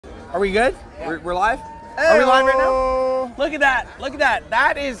Are we good? Yeah. We're live? Hey-o. Are we live right now? Look at that. Look at that.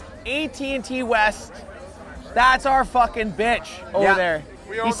 That is AT&T West. That's our fucking bitch over there.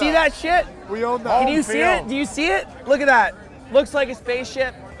 You see that shit? We own that. Can you see it? Do you see it? Look at that. Looks like a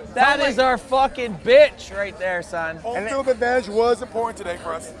spaceship. That is our fucking bitch right there, son. Home field advantage was important today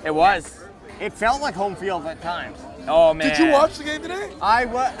for us. It was. It felt like home field at times. Oh, man. Did you watch the game today? I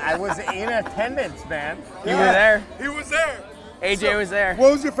was in attendance, man. You were there? He was there. AJ was there.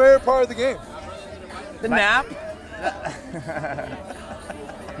 What was your favorite part of the game? The nap.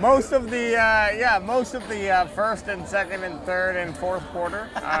 Most of the first and second and third and fourth quarter.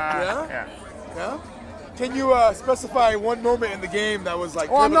 Yeah? Can you specify one moment in the game that was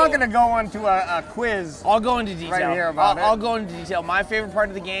like? Well, I'm not going to go on to a quiz. I'll go into detail. Right here about it. I'll go into detail. My favorite part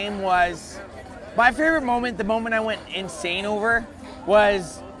of the game was, my favorite moment, the moment I went insane over,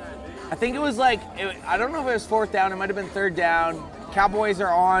 was, I think it was like, I don't know if it was 4th down, it might have been 3rd down. Cowboys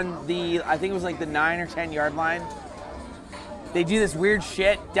are on the, I think it was like the 9 or 10 yard line. They do this weird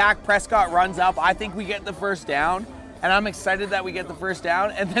shit. Dak Prescott runs up. I think we get the first down, and I'm excited that we get the first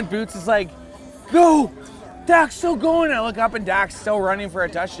down. And then Boots is like, "No, Dak's still going." I look up, and Dak's still running for a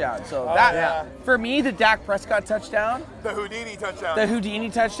touchdown. So for me, the Dak Prescott touchdown, the Houdini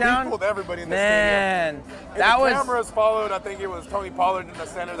touchdown. He pulled everybody in the stadium. And the cameras followed. I think it was Tony Pollard in the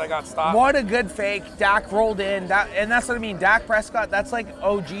center that got stopped. What a good fake. Dak rolled in. And that's what I mean. Dak Prescott. That's like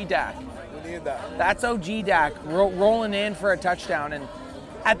OG Dak. That's OG Dak rolling in for a touchdown. And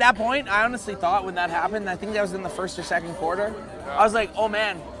at that point, I honestly thought when that happened, I think that was in the 1st or 2nd quarter, I was like, oh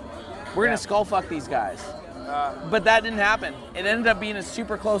man, we're going to skull fuck these guys. But that didn't happen. It ended up being a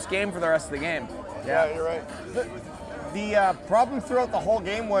super close game for the rest of the game. Yeah, you're right. The problem throughout the whole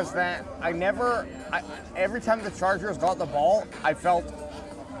game was that every time the Chargers got the ball, I felt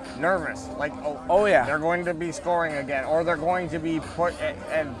nervous. Like, oh yeah, they're going to be scoring again, or they're going to be put,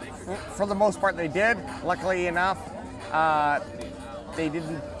 and for the most part they did. Luckily enough, they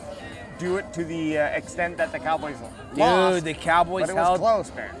didn't do it to the extent that the Cowboys lost. Dude, the Cowboys but it was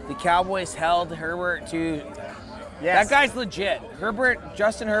close, man. The Cowboys held Herbert to. Yes. That guy's legit.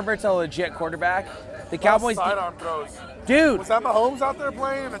 Justin Herbert's a legit quarterback. The Cowboys sidearm throws. Dude, was that Mahomes out there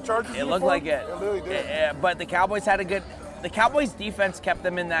playing in the Chargers? It looked like it. It really did. But the Cowboys had a good. The Cowboys defense kept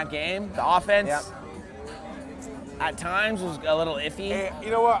them in that game. The offense, at times, was a little iffy. Hey,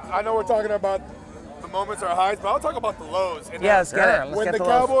 you know what? I know we're talking about the moments are highs, but I'll talk about the lows. And let's get it. When the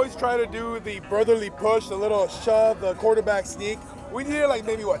Cowboys try to do the brotherly push, the little shove, the quarterback sneak, we needed like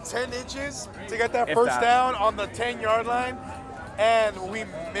maybe 10 inches to get that first down on the 10-yard line, and we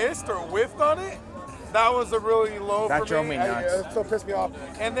missed or whiffed on it. That was a really low for me. That drove me nuts. It still pissed me off.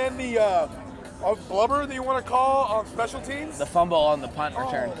 And then the blubber that you want to call on special teams? The fumble on the punt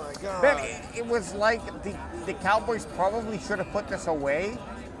return. Oh, my God. Ben, it was like the Cowboys probably should have put this away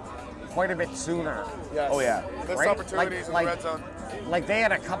quite a bit sooner. Yes. Oh, yeah. Missed opportunities in the red zone. Like, they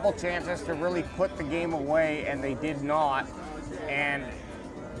had a couple chances to really put the game away, and they did not. And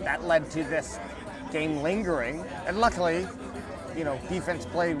that led to this game lingering. And luckily, defense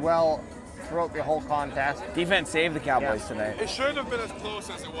played well throughout the whole contest. Defense saved the Cowboys tonight. It shouldn't have been as close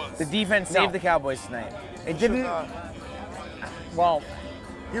as it was. The defense saved the Cowboys tonight. It didn't. Well,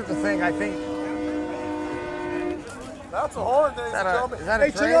 here's the thing. I think. That's a horn, ladies and gentlemen. Is that a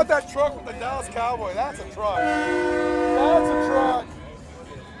hey, check out that truck with the Dallas Cowboys. That's a truck. That's a truck.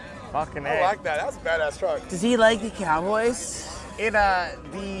 Fucking I like that. That's a badass truck. Does he like the Cowboys?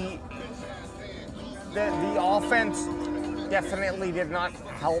 The offense definitely did not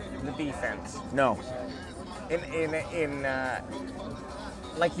help the defense. No.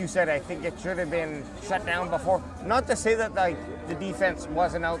 Like you said, I think it should have been shut down before. Not to say that the defense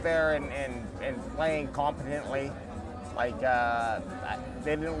wasn't out there and playing competently. They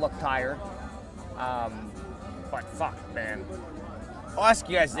didn't look tired. But fuck, man. I'll ask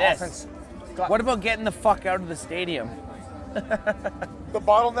you guys this. What about getting the fuck out of the stadium? The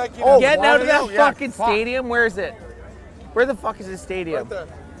bottleneck. Getting out of that fucking stadium? Where is it? Where the fuck is the stadium? Right there.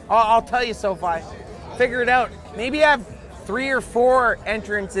 I'll tell you, SoFi. Figure it out. Maybe have 3 or 4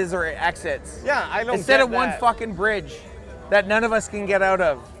 entrances or exits. Yeah, I don't Instead get of one that. fucking bridge that none of us can get out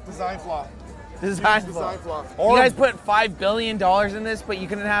of. Design flaw. Design flaw. You guys put $5 billion in this, but you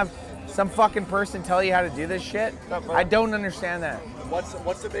couldn't have some fucking person tell you how to do this shit? I don't understand that.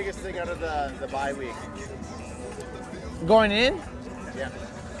 What's the biggest thing out of the bye week? Going in? Yeah.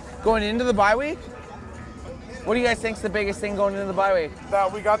 Going into the bye week? What do you guys think's the biggest thing going into the bye week?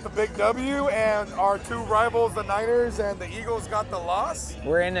 That we got the big W, and our 2 rivals, the Niners and the Eagles, got the loss.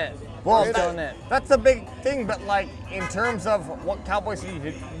 We're in it. Well, We're still in it. That's the big thing, but in terms of what Cowboys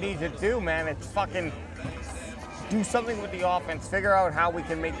need to do, man, it's fucking do something with the offense. Figure out how we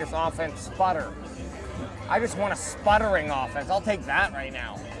can make this offense sputter. I just want a sputtering offense. I'll take that right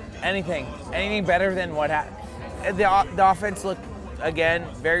now. Anything better than what happened. The offense looked, again,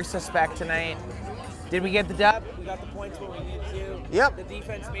 very suspect tonight. Did we get the dub? We got the points where we needed to. Yep. The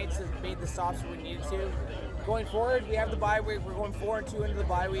defense made the stops where we needed to. Going forward, we have the bye week. We're going 4-2 into the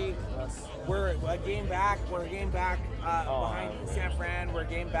bye week. We're a game back. We're a game back behind San Fran. We're a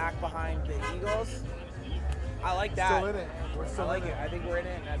game back behind the Eagles. I like that. Still in it. We're still I like in it. I think we're in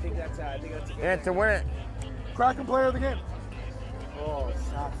it, and I think that's a good Yeah, to win it. Cracking player of the game. Oh,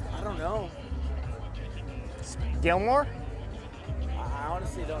 stop. I don't know. Gilmore? I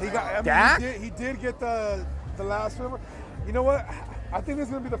honestly don't know. Dak? He did get the last one. You know what? I think this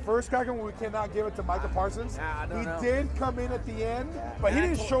is going to be the first cracking where we cannot give it to Micah Parsons. I don't know. He did come in at the end, but he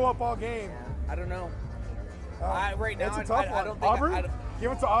didn't show up all game. I don't know. Right now, It's a tough one. I don't think Aubrey?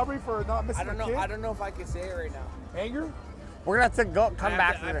 Give it to Aubrey for not missing I don't a know. kick? I don't know if I can say it right now. Anger? We're going to have to come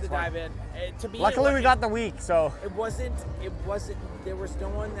back to I have this to one. dive in. To me, Luckily, we got the week, so. It wasn't. There was no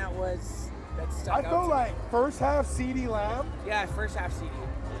one that stuck out. I felt to like me. first half CeeDee Lamb, Yeah, first half CD.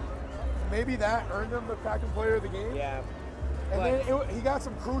 maybe that earned him the cracking player of the game. Yeah. And then he got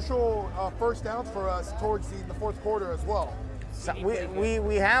some crucial first downs for us towards the fourth quarter as well. So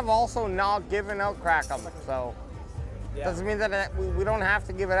we have also not given out Crackham, so Yeah. doesn't mean that we don't have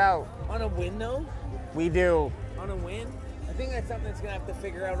to give it out. On a win though. We do. On a win. I think that's something that's gonna have to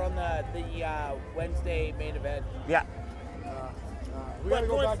figure out on the Wednesday main event. Yeah. We got to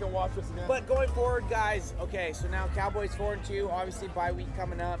go back and watch this again. But going forward, guys. Okay, so now Cowboys 4-2. Obviously, bye week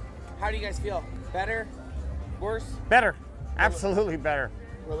coming up. How do you guys feel? Better? Worse? Better. Absolutely better.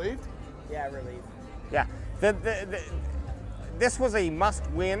 Relieved? Yeah, relieved. Yeah. This was a must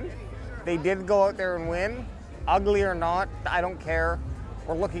win. They did go out there and win. Ugly or not, I don't care.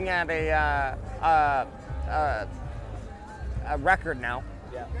 We're looking at a record now.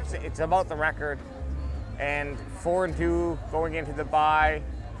 Yeah. It's about the record. And 4-2 going into the bye.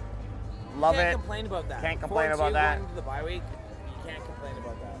 Love Can't it. complain about that. Can't complain about that. Going into the bye week, you can't complain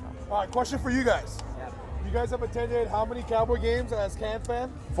about that. All right, question for you guys. Yeah. You guys have attended how many Cowboy games as Can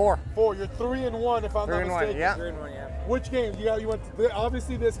fan? 4. 4. You're 3-1 if I'm not 3-1, mistaken. yeah. 3-1, yeah. Which game? You went to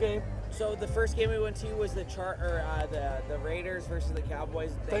obviously this game. So the first game we went to was the Raiders versus the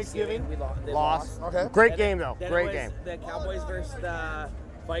Cowboys. Thanksgiving? They Lost. Okay. Great game though. Then Great it was game. The Cowboys versus the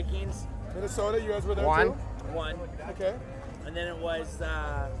Vikings. Minnesota, you guys were there Won. too? Won. Okay. And then it was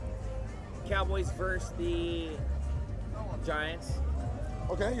Cowboys versus the Giants.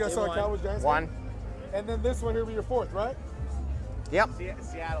 Okay, you guys They saw won. Cowboys Giants. One. And then this one here will be your 4th, right? Yep.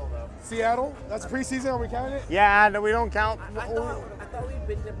 Seattle, though. Seattle. That's preseason. Are we counting it? Yeah, no, we don't count. I thought we'd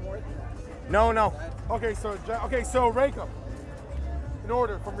been to more than that. No. Okay, so rank them in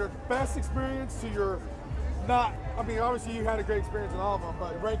order from your best experience to your not. I mean, obviously you had a great experience in all of them,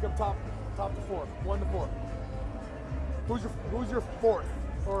 but rank them top to 4, 1 to 4. Who's your 4th?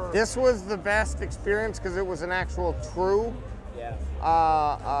 Or This was the best experience because it was an actual true Yeah.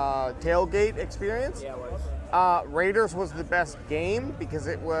 tailgate experience. Yeah, it was. Raiders was the best game because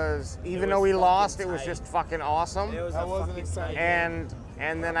it was, even though was we lost, fucking it was tight. just fucking awesome. It was That a wasn't fucking exciting. tight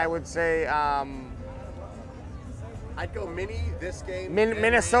And then I would say I'd go mini this game.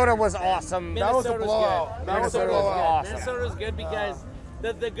 Minnesota was awesome. That was a Minnesota's blowout. good. That was a Minnesota was blowout. awesome. Minnesota was good because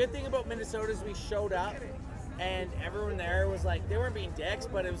the good thing about Minnesota is we showed up and everyone there was like, they weren't being dicks,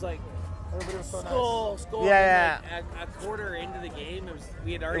 but it was like, Everybody was so nice. Skull. Yeah, and like a quarter into the game,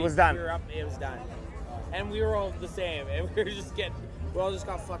 we had already. was done. We were up. It was done, and we were all the same. And we were just we all just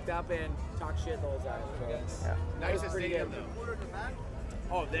got fucked up and talked shit the whole time. So Yeah. that was Nicest pretty stadium, good.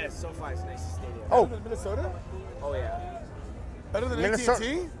 though. Oh, this SoFi's the nicest stadium. Oh. Better than Minnesota? Oh yeah, Better than Minnesota-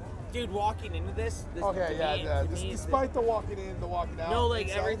 AT&T? dude. Walking into this Okay, to yeah, me- yeah. to me is Despite the walking in, the walking out. no, like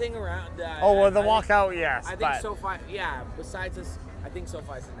inside. everything around. Oh, well, the I think- walkout, yes. I think but, SoFi. Yeah. Besides this, I think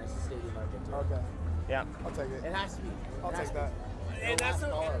SoFi's the nicest stadium I've been to. Okay, yeah. I'll take it. It has to be. I'll It has take to be. that. And that's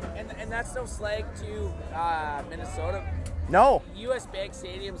no, and that's no slag to Minnesota. No. U.S. Bank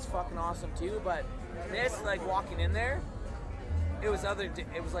Stadium's fucking awesome too, but this, like walking in there, it was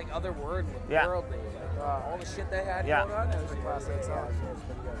like otherworldly. Yeah. Worldly. Like, all the shit they had Yeah. going on. It was Class A yeah, sound. it was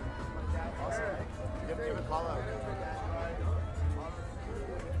pretty good. Give a call out.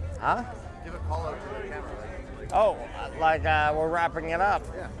 Huh? Give a call out to the camera. Oh, like we're wrapping it up.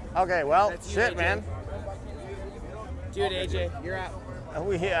 Yeah. Okay, well, That's you, shit, AJ. man. Dude, AJ, you're out.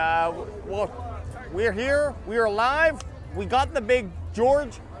 We're here. We are live. We got the big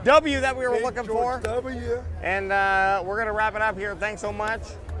George W that we were Big looking George for. W. And we're going to wrap it up here. Thanks so much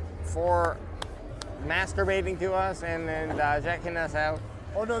for masturbating to us and checking us out.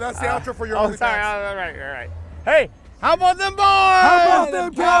 Oh no, that's the outro for your Oh, OnlyFans. sorry. All right. Hey, how about them boys? How about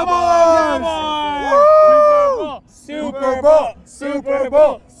them Cowboys? Super Bowl! Super Bowl! Super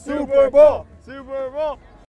Bowl! Super Bowl! Super Bowl!